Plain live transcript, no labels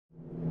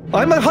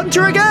I'm a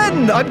hunter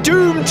again! I'm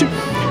doomed to...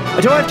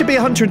 Do I have to be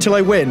a hunter until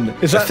I win?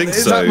 Is that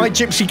my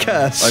gypsy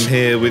curse? I'm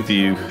here with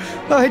you.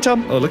 Oh, hey,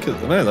 Tom. Oh, look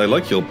at... Man, I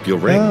like your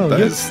ring. Oh,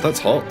 that's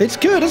hot. It's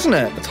good, isn't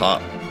it? It's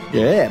hot.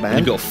 Yeah, man. And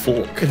you've got a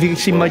fork. Have you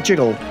seen my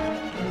jiggle?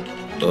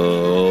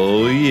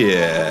 Oh,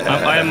 yeah.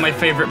 I am my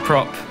favourite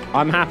prop.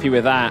 I'm happy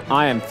with that.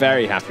 I am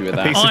very happy with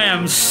that. I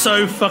am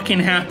so fucking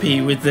happy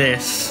with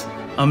this.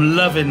 I'm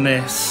loving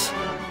this.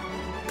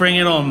 Bring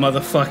it on,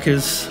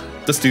 motherfuckers.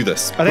 Let's do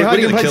this. Are they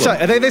hiding in plain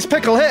sight? Are they this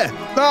pickle here?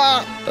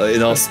 Ah!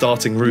 In our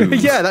starting room.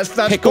 Yeah, that's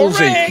Pickle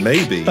ballsy. Rick.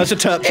 Maybe. That's a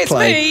Terps It's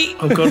play. me!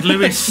 Oh god,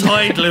 Lewis,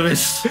 hide,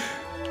 Lewis.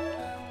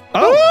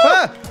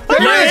 Oh! There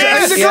he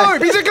is! He's a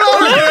globe! He's a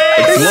globe!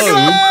 He's a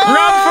globe!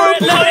 Run for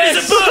it, Hide as a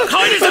Lewis! book!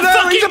 Hide as a No,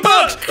 he's a fucking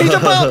book! box! He's a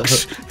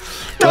box!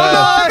 No,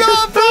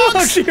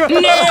 box! Oh,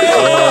 good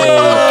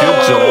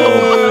job.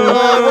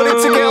 I wanted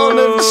to get on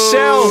the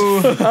shelf.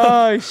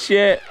 Oh,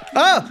 shit.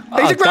 Oh,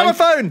 he's a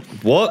gramophone!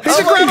 What? He's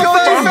a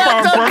gramophone!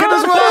 Duncan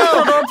as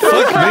well!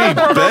 Fuck me,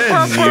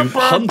 Ben, you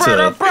hunter.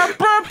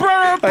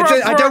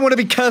 I don't want to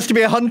be cursed to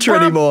be a hunter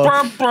anymore.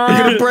 You're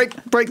going to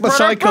break my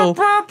cycle.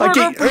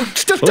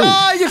 Just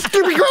die, you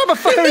stupid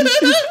gramophone!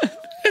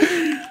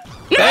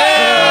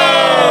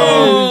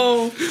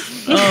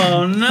 Oh no!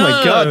 Oh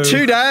my god,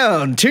 2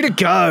 down, 2 to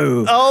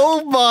go.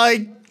 Oh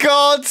my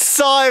God,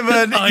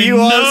 Simon, I you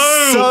know,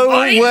 are so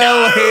I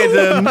well know.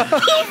 hidden.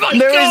 Oh my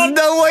There god! is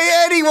no way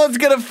anyone's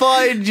going to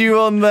find you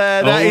on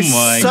there. That Oh is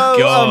my so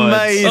God.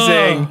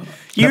 amazing. Oh.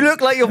 You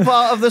look like you're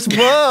part of this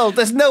world.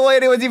 There's no way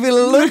anyone's even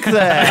going to look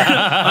there.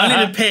 I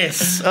need a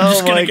piss. I'm Oh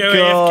just my gonna go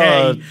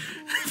God. AFK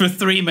for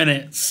 3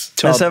 minutes.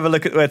 Let's have a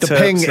look at where The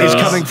ping is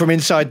coming from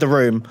inside the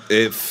room.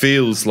 It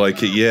feels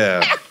like it,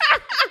 yeah.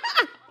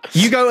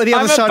 You go to the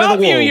other I'm side of above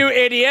the wall. you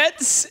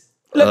idiots!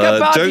 Look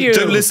above you!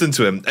 Don't listen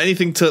to him.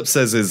 Anything Terp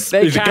says is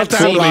They can't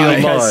probably see a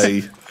me.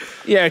 lie.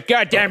 You're a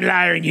goddamn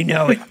liar and you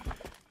know it.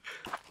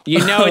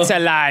 You know it's a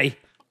lie.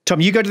 Tom,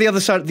 you go to the other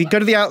side. Go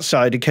to the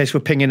outside in case we're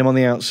pinging him on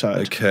the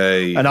outside.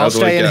 Okay. And How I'll do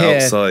stay I in get here.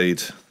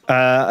 outside?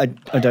 I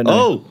don't know.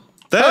 Oh,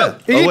 there.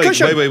 he's a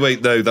cushion.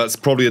 Wait. No, that's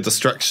probably a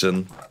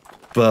distraction.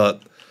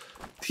 But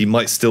he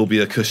might still be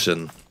a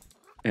cushion.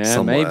 Yeah,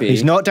 Somewhere. maybe.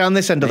 He's not down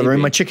this end of the room.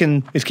 Maybe. My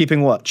chicken is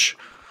keeping watch.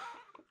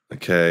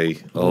 Okay.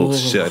 Oh,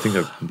 shit. I think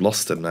I've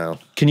lost him now.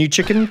 Can you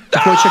deploy chicken?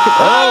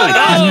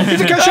 Oh,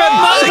 he's a cushion!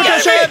 He's a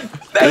cushion!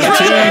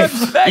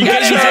 You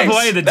get yourself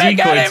away, the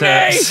decoy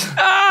Terps.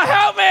 Ah,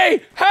 help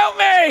me! Help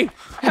me!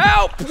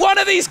 Help! One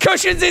of these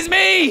cushions is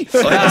me! It's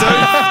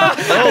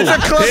a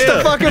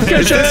clusterfuck of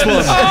cushions! This one.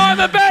 Oh, I'm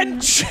a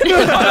bench! I'm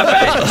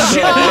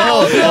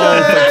a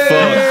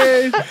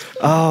bench!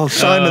 Oh,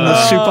 Simon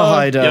the super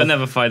hider. You'll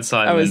never find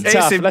Simon. That was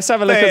tough. Let's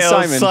have a look at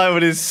Simon.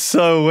 Simon is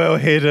so well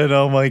hidden.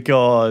 Oh my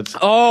God.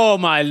 Oh,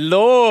 my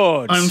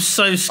Lord. I'm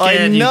so I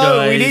scared, you know.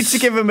 guys. We need to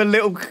give him a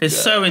little. It's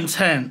so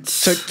intense.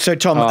 So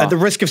Tom, at the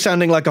risk of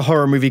sounding like a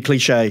horror movie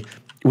cliche,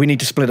 we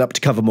need to split up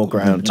to cover more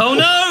ground. Oh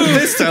no!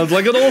 This sounds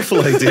like an awful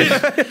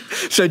idea.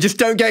 So just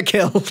don't get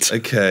killed.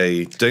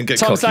 Okay. Don't get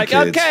Tom's cocky,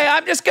 like, kids. okay,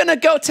 I'm just going to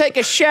go take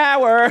a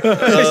shower.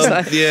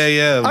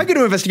 Yeah. I'm going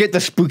to investigate the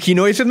spooky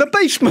noise in the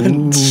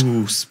basement.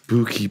 Ooh,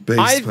 spooky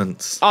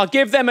basements. I'll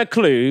give them a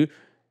clue.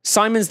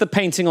 Simon's the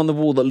painting on the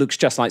wall that looks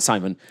just like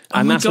Simon.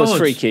 And my that's what's God.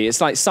 freaky.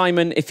 It's like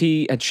Simon if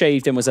he had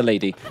shaved and was a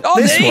lady. Oh,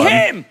 This they one?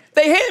 hit him!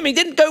 They hit him! He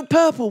didn't go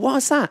purple.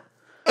 What's that?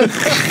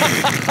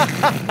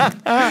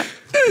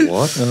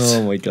 What?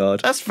 Oh my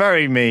god. That's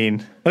very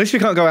mean. At least we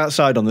can't go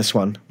outside on this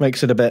one.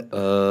 Makes it a bit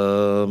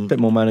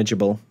more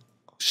manageable.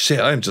 Shit,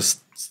 I'm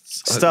just...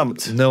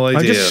 Stumped. No idea.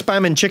 I'm just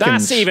spamming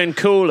chickens. That's even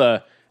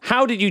cooler.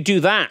 How did you do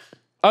that?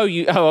 Oh,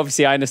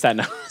 obviously I understand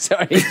now.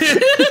 Sorry.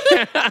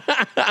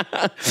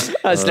 I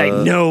was like,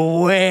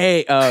 no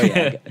way. Oh,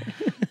 yeah.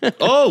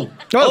 Oh,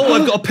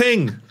 I've got a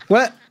ping.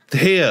 What?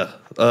 Here.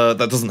 That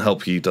doesn't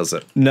help you, does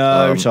it?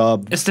 No,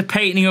 Tom. It's the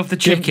painting of the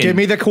chicken. Give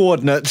me the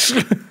coordinates.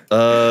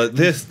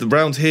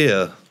 Round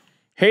here.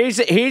 He's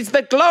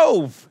the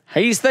globe.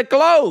 He's the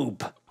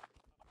globe.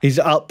 He's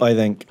up, I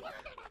think.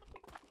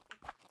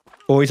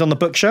 Or he's on the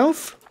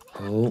bookshelf?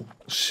 Oh,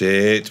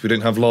 shit. We don't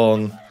have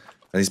long.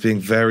 And he's being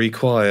very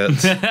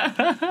quiet.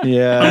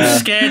 Yeah. I'm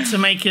scared to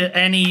make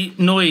any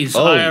noise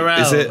IRL.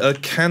 Is it a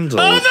candle?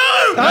 Oh no!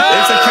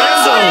 It's a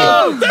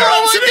candle! They're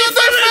on to me,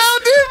 fellas!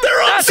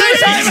 They're on to me!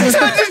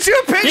 Turned into a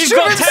picture You've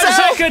got of 10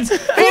 himself. seconds!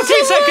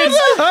 14 seconds!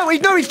 Oh,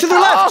 no, he's to the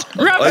left.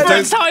 Grab I the don't-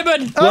 red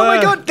Simon! Oh my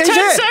god, he's 10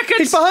 here. seconds.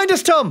 He's behind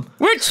us, Tom.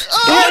 Which?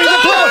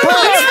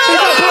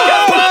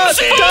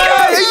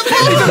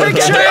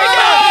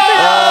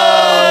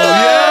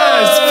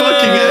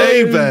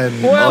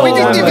 Ben. Well, we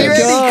didn't give you my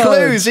any God.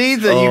 clues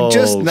either. You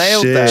just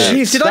nailed shit. that.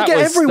 Jeez, did I get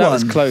everyone? That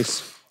was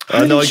close.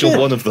 I know I shit. got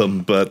one of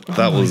them, but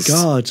that was...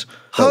 God. that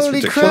was Holy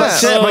ridiculous.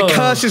 crap. That's it. My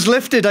curse is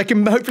lifted. I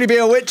can hopefully be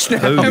a witch now.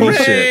 Holy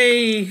shit.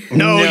 Hey!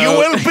 No, you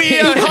will be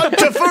a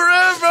hunter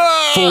forever.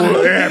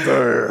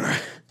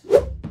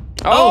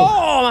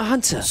 Oh, I'm a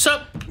hunter.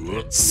 Sup?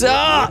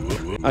 Sup?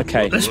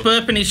 Okay. Let's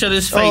burp in each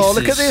other's faces. Oh,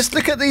 look at this.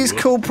 Look at these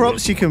cool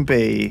props you can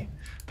be.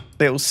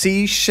 Little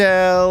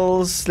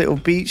seashells, little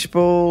beach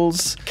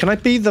balls. Can I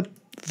be the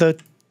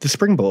The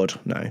springboard?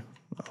 No.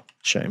 Oh,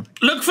 shame.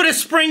 Look for the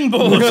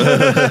springboard.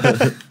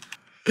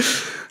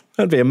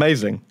 That'd be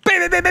amazing.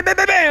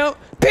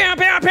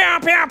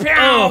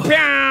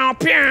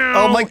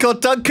 Oh my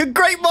god, Duncan,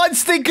 great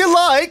minds think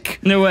alike.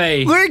 No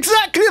way. We're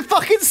exactly the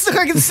fucking.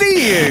 I can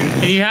see you.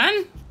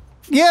 Ihan?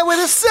 Yeah, we're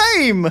the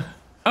same.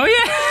 Oh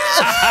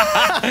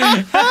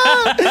yeah.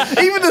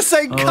 Even the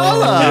same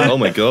colour. Oh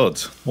my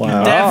god.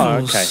 Wow.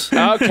 Devils.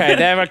 Okay,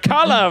 they're a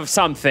colour of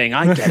something.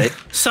 I get it.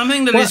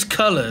 Something that is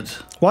coloured.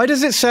 Why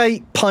does it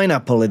say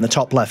pineapple in the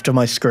top left of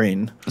my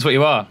screen? That's what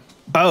you are.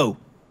 Oh.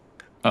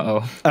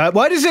 Uh-oh.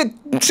 Why does it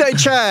say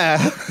chair?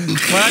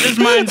 Why does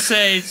mine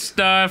say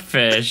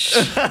starfish?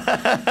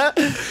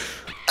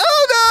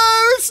 Oh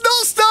no, it's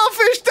not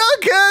starfish,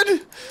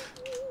 Duncan.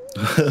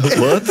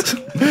 What?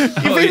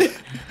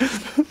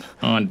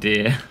 Oh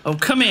dear. Oh,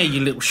 come here,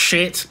 you little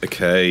shit.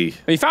 Okay.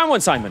 Have you found one,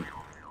 Simon?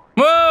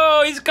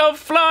 Whoa, he's gone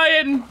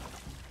flying.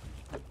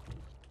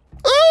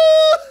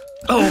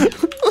 Oh,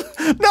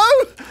 No,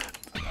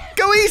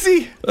 go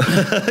easy.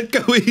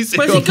 Go easy.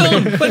 where's he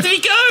gone? Where did he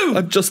go?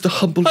 I'm just a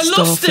humble I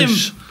lost him.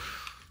 starfish.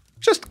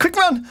 Just quick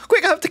run,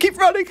 quick! I have to keep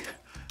running.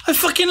 I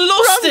fucking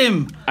lost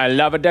him. I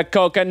love the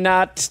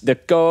coconut,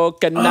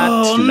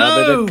 Oh, love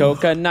no. the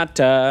coconut.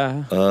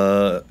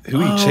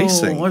 Who are you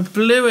chasing? Oh, I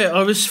blew it.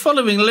 I was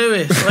following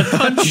Lewis. I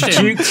punched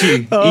him. Juked you.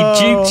 He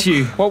juked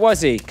you. What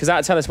was he? Because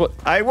that'll tell us what.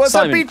 I was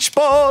Simon. a beach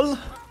ball.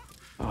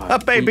 A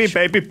baby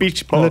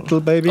beach ball. Little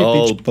baby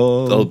Oh, beach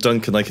ball. oh,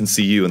 Duncan, I can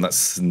see you, and that's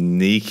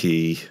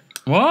sneaky.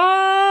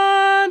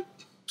 What?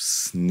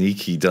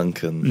 Sneaky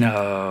Duncan.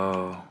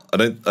 No. I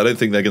don't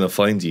think they're gonna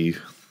find you.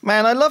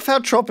 Man, I love how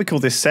tropical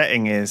this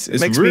setting is. It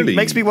It's makes really-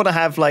 me me want to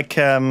have like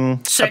a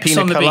Sex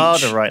pina on the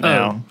colada beach. right Oh.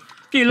 now.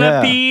 You Yeah.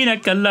 love pina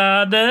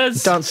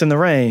coladas. Dance in the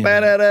rain.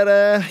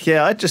 Ba-da-da-da.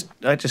 Yeah, I just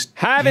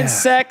Having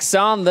sex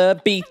on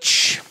the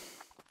beach.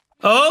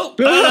 Oh,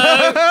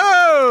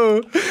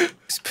 Oh!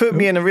 It's put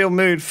me in a real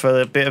mood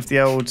for a bit of the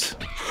old.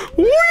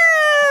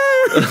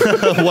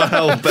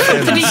 Wow,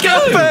 Ben. did he go?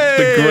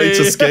 The great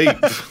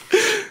escape.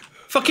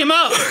 Fuck him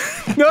up.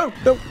 No.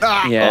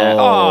 Ah. Yeah. Oh.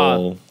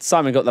 Oh,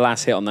 Simon got the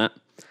last hit on that.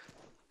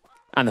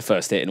 And the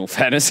first hit, in all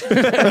fairness.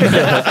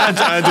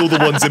 and all the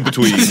ones in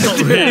between.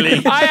 Not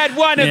really. I had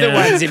one of the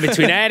Yeah. ones in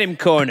between. I had him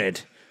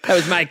cornered. That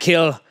was my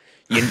kill.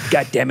 You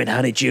goddamn it,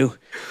 Honeydew.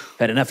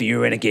 Had enough of your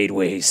renegade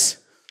ways.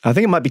 I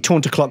think it might be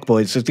Taunt to Clock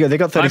Boys. They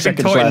got 30 I've been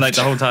seconds toying left. like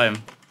the whole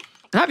time.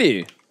 Have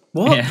you?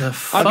 What Yeah. the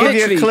fuck? I'll give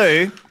you a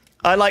literally- clue.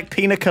 I like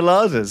pina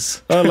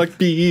coladas. I like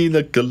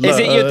pina coladas. Is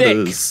it your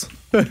dick?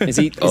 Is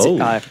he? Is Oh.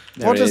 there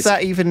What it does is.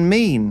 that even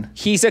mean?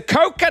 He's a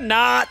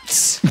coconut.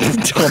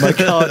 Tom,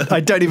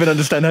 I don't even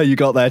understand how you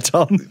got there,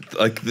 Tom.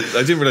 I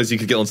didn't realize you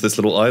could get onto this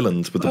little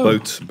island with the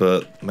boat,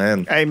 but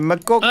man. I'm a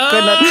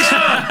coconut.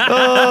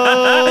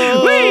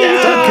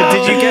 Duncan,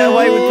 did you get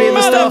away with being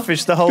the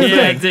starfish the whole Yeah,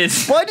 I thing? did.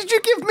 Why did you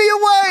give me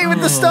away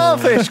with the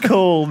starfish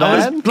call,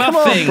 man? Come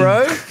on, bluffing.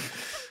 bro.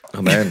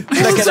 Oh man.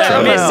 Look at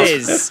that, Wow.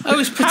 misses. Oh,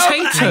 it's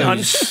hang on.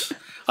 potatoes.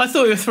 I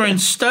thought you were throwing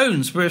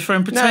stones, but we're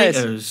throwing No, it's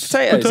potatoes.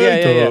 potatoes. Yeah.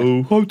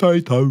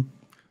 Potato.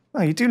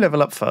 Oh, you do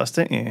level up fast,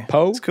 don't you?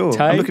 Po- It's cool.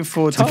 ta- I'm looking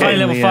forward to ta- Okay, getting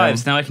level the, 5,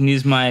 so now I can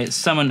use my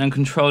summon and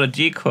control a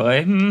decoy.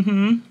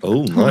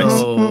 Oh, nice.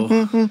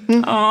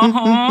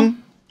 Oh.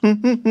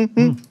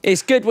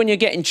 It's good when you're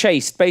getting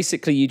chased.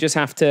 Basically, you just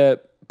have to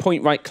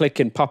point right click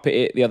and puppet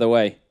it the other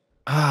way.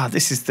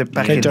 this is the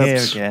back Hey, in here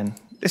Dubs. again.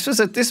 This was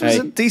a Hey.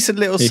 decent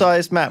little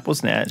sized map,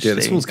 wasn't it? Actually, Yeah,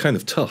 this one's kind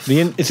of tough.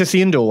 Is this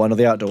the indoor one or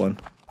the outdoor one?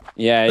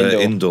 Yeah,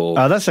 indoor. Indoor.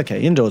 Oh, that's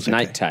okay. Indoors. Okay.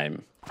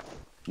 Nighttime.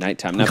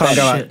 Nighttime. You can't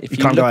go out. If You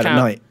can't go look out at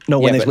night.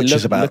 Not when there's but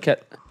witches look, about.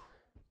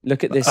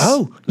 Look at this.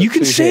 Oh, you Look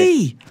can through here.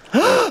 see.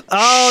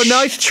 Oh,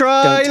 nice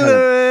try, Don't tell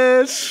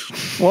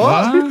Lewis.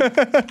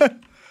 What?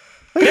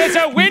 There's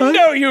a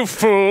window, you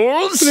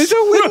fools! There's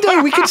a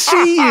window. We can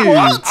see you.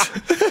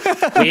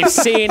 We've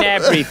seen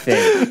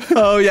everything.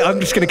 Oh yeah, I'm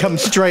just going to come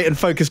straight and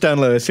focus down,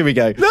 Lewis. Here we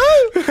go. No.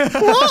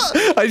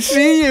 What? I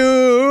see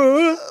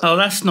you. Oh,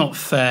 that's not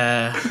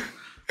fair.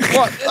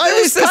 What?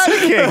 I was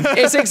panicking.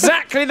 It's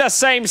exactly the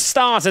same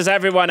start as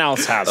everyone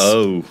else has.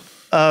 Oh.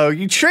 Oh,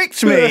 you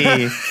tricked me.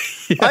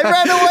 I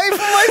ran away from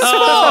my spot.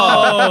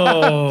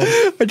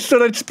 Oh, I just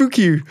thought I'd spook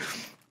you.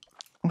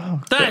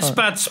 that's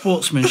bad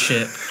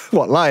sportsmanship.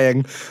 What,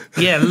 lying?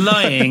 Yeah,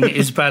 lying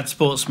is bad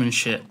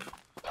sportsmanship.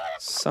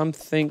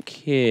 Something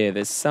here.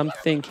 There's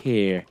something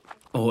here.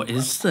 Or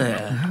is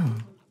there?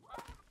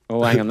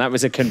 Oh, hang on. That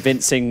was a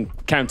convincing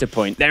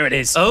counterpoint. There it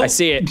is. Oh. I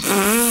see it.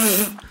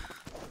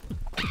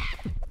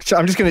 So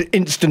I'm just going to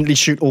instantly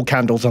shoot all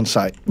candles on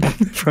sight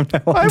from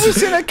now on. I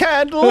was in a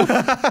candle.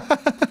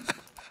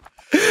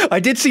 I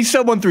did see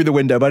someone through the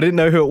window, but I didn't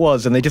know who it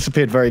was, and they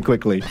disappeared very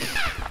quickly.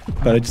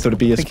 But I just thought it'd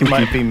be a I think it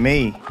spooky. might be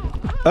me.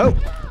 Oh,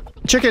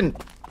 chicken.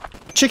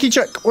 Chicky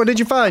Chuck, what did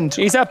you find?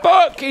 He's a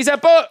book. He's a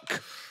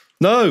book.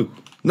 No.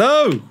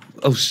 No.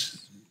 Oh,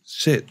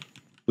 shit.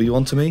 Were you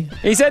on to me?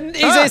 He's in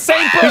the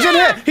same boat. He's in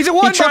here. He's a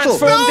wine bottle.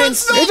 transformed No, into-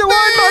 it's not He's a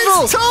wine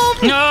bottle. Tom!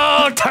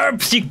 No,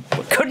 Terps, you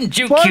couldn't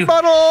juke Wine you.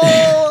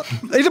 bottle.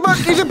 He's a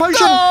potion. He's a witch.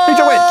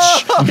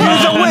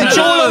 He's a witch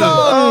all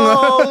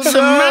along. It's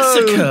a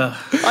massacre.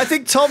 I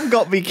think Tom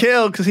got me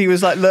killed because he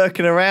was like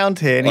lurking around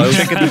here and I he was-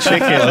 triggered the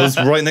chicken. I was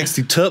right next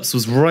to Terps.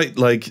 Was right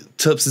like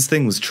Terps's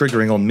thing was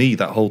triggering on me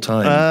that whole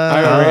time.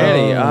 Oh,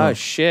 really? Oh,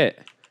 shit.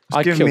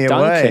 I Give killed me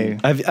Duncan.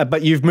 away.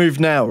 But you've moved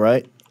now,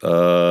 right?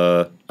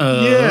 Yes.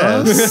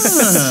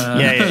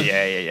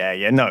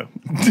 Yeah. No.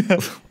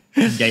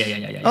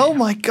 Yeah. Oh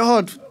my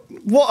god.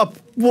 What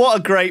a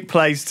great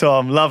place,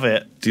 Tom. Love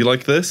it. Do you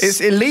like this?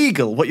 It's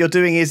illegal. What you're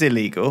doing is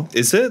illegal.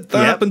 Is it? That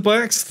Yep. happened by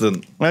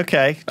accident.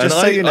 Okay. And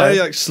Just so you know. I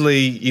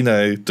actually,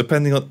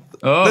 depending on...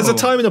 Oh. There's a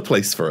time and a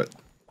place for it.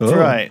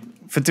 Right.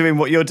 For doing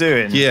what you're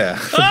doing. Yeah.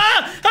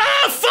 Fuck!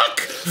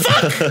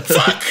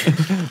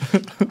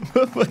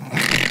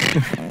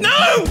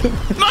 No!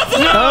 Mother!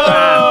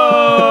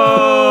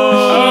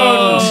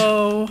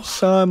 Oh!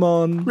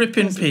 Simon. Rip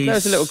in peace.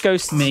 There's a little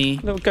ghost. Me.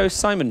 Little ghost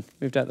Simon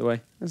moved out the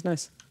way. That's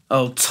nice.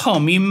 Oh,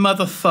 Tom, you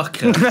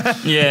motherfucker.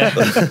 Yeah.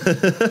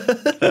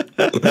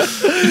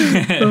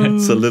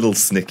 It's a little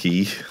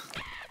snicky.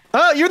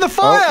 Oh, you're in the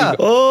fire.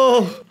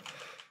 Oh!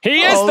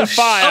 He is the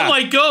fire. Oh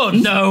my god.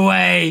 No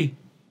way.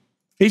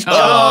 He's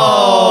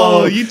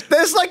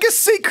There's like a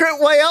secret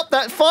way up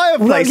that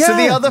fireplace to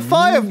the yeah. other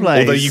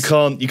fireplace.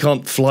 Although you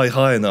can't fly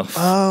high enough.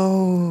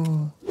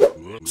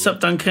 What's up,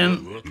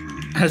 Duncan?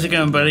 How's it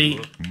going, buddy?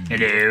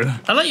 Hello.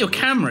 I like your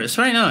camera. It's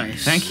very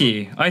nice. Thank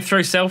you. I throw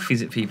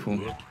selfies at people.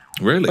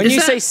 Really? When you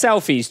that- say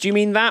selfies, do you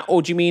mean that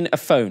or do you mean a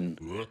phone?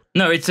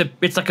 No, it's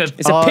like a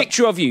It's a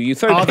picture of you. You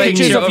throw the they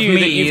pictures picture of of you that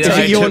me you've that Is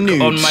I it your took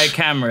nudes? on my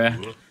camera.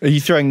 Are you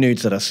throwing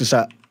nudes at us? Is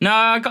that? No,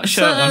 I got a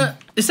shirt on.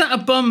 Is that a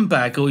bum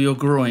bag or your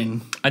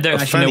groin? I don't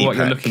a actually know fanny what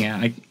you're pack. looking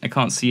at. I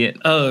can't see it.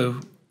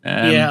 Oh.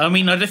 Yeah, I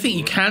mean, I don't think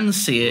you can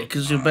see it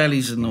because your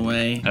belly's in the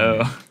way.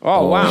 Oh.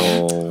 Oh,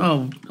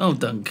 wow. Oh,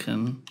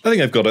 Duncan. I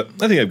think I've got it.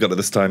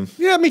 this time.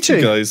 Yeah, me too.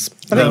 You guys.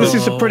 I think this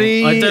is a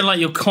pretty I don't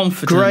like your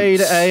confidence. grade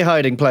A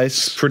hiding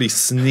place. Pretty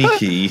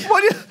sneaky.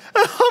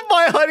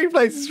 My hiding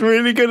place is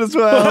really good as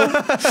well.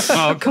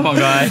 Oh, come on,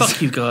 guys.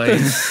 Fuck you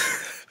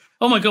guys.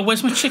 Oh my god,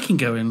 where's my chicken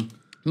going?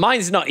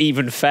 Mine's not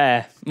even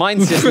fair.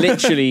 Mine's just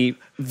literally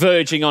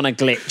verging on a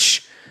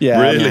glitch.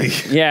 Yeah. Really?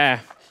 Yeah.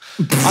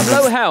 I'm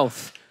low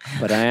health,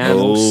 but I am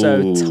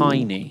also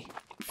tiny.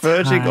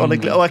 Verging on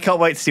a I can't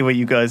wait to see where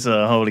you guys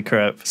are. Holy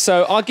crap.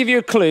 So I'll give you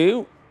a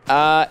clue.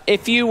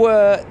 If you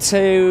were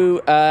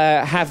to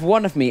have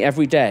one of me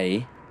every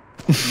day,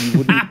 you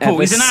wouldn't Apple,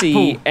 ever he's an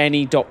see apple.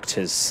 any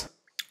doctors.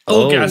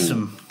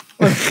 Orgasm.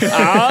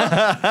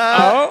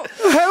 How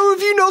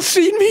have you not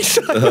seen me,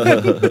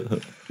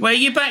 Simon? Wait,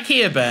 you back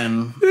here,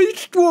 Ben? You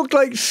just walked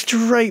like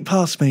straight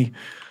past me.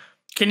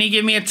 Can you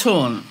give me a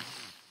taunt?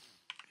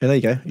 Yeah, there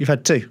you go. You've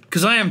had two.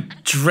 Because I am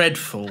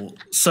dreadful,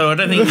 so I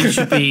don't think you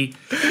should be...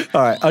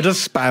 All right, I'll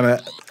just spam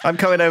it. I'm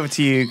coming over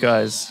to you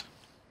guys.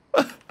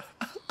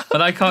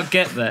 But I can't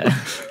get there.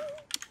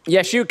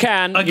 Yes, you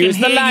can. I can Use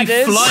the hear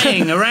ladders. you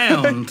flying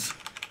around.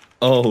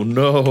 Oh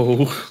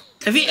no.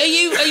 Are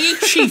you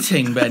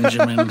cheating,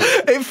 Benjamin?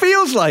 It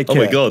feels like Oh it.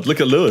 my god,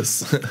 look at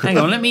Lewis. Hang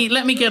on, let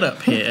me get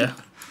up here.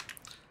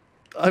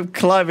 I'm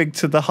climbing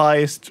to the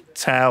highest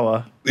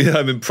tower. Yeah,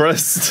 I'm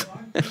impressed.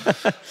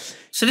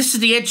 So this is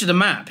the edge of the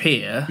map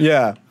here.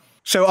 Yeah.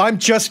 So I'm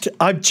just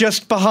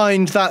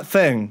behind that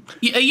thing.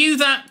 Are you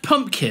that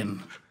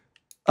pumpkin?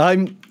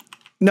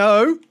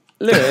 No.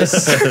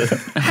 Lewis.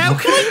 How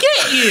can I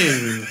get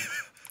you?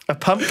 A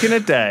pumpkin a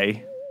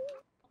day.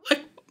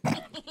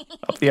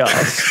 Up the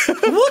arse.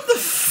 What the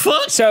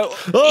fuck? So,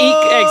 exactly.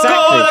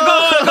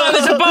 Oh, God,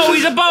 there's a bowl.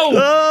 He's a bowl.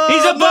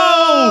 He's a bowl.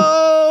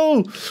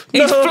 Oh!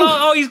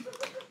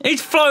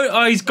 He's float.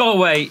 Oh, he's got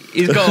away.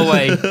 He's got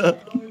away.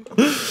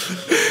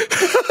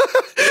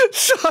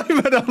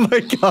 Simon, oh my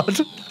god.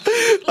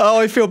 Oh,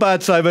 I feel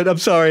bad, Simon. I'm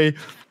sorry.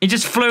 He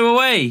just flew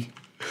away.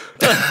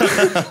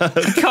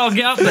 I can't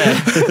get up there.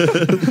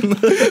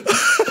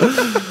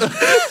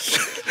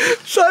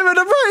 Simon,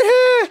 I'm right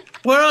here.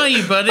 Where are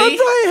you, buddy? I'm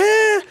right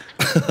here.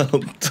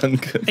 Oh,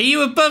 Duncan. Are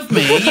you above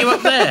me? Are you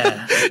up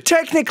there?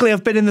 Technically,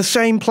 I've been in the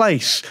same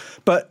place,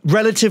 but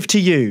relative to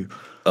you,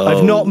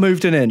 I've not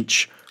moved an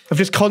inch. I've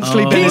just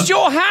constantly been. He's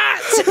your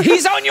hat.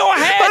 He's on your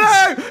head.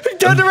 Oh, no! He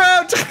turned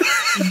around.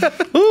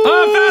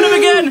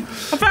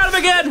 Oh, I found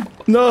him again.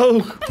 No.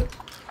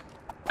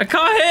 I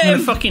can't hit I'm him.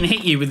 gonna fucking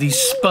hit you with these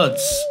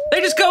spuds. They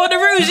just go on the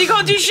roofs. You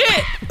can't do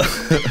shit.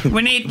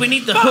 We need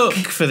the hook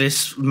for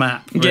this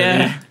map. Really.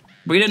 Yeah.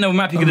 But you don't know what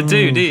map you're going to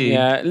do, do you?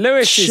 Yeah,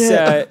 Lewis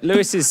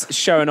is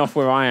showing off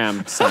where I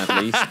am,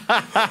 sadly. It's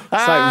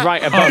like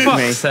right Oh, above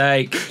fuck's me.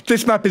 sake.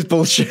 This map is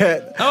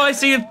bullshit. Oh, I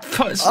see a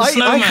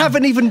snowman. I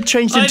haven't even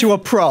changed into a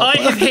prop. I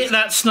have hit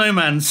that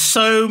snowman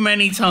so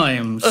many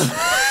times.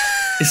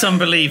 It's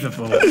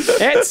unbelievable.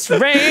 It's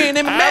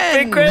raining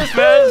Happy men.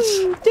 Christmas.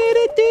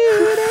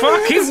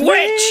 Fucking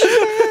witch.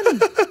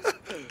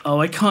 Oh,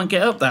 I can't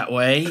get up that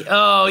way.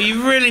 Oh,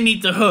 you really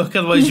need the hook,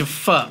 otherwise you're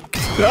fucked.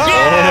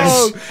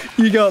 Oh,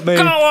 you got me.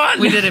 Go on.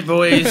 We did it,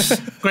 boys.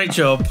 Great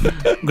job.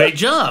 Great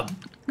job.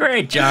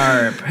 Great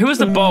job. Who was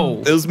the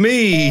bowl? It was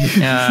me.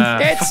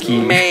 It's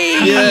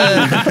me.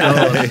 Yeah.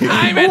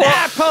 I'm an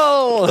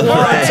apple.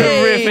 What a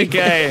terrific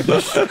game.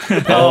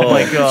 Oh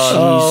my god.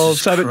 Oh,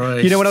 Simon,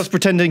 Christ. you know when I was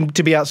pretending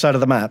to be outside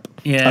of the map?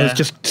 Yeah. I was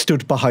just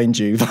stood behind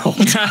you the whole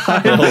time.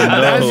 Oh, And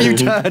no. as you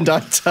turned, I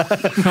turned.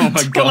 Oh my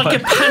But god.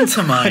 like a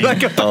pantomime.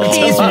 Like a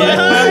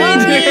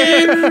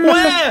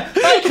Where?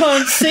 I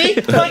can't see.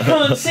 I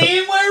can't see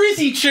him. Where is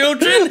he,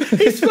 children?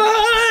 He's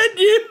behind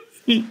you.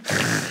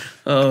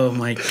 Oh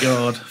my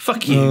god.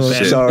 Fuck you, Ben.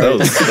 Shit, Sorry. that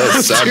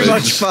was Too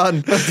much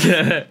savage.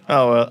 fun.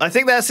 Oh well, I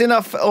think that's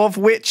enough of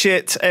Witch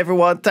It,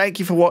 everyone. Thank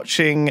you for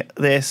watching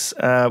this.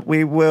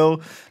 We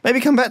will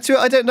maybe come back to it.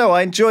 I don't know.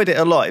 I enjoyed it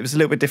a lot. It was a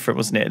little bit different,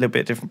 wasn't it? A little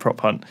bit different prop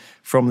hunt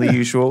from the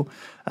usual.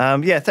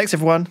 Thanks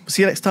everyone.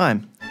 See you next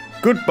time.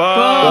 Goodbye.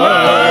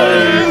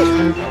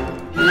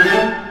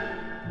 Bye.